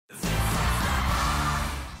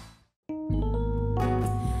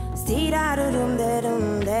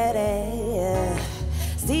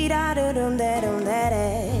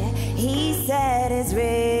He said it's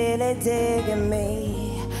really digging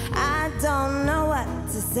me. I don't know what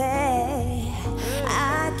to say.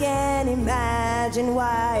 I can't imagine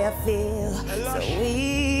why I feel so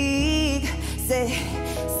weak. Say,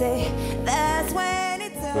 that's when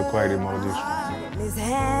it's his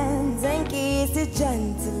hands and kissed it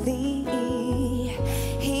gently.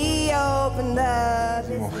 He opened up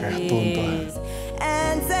his eyes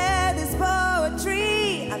and said this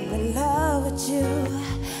poetry. I'm in love with you,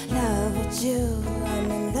 love with you.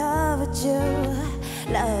 I'm in love with you,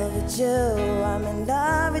 love with you. I'm in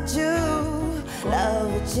love with you,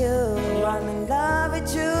 love with you. I'm in love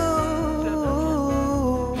with you.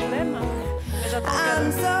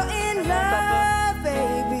 I'm so in love,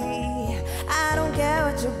 baby. I don't care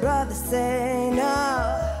what your brothers say,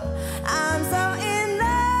 no. I'm so in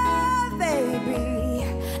love, baby.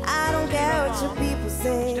 I don't care what your people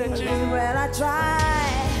say. Well, I try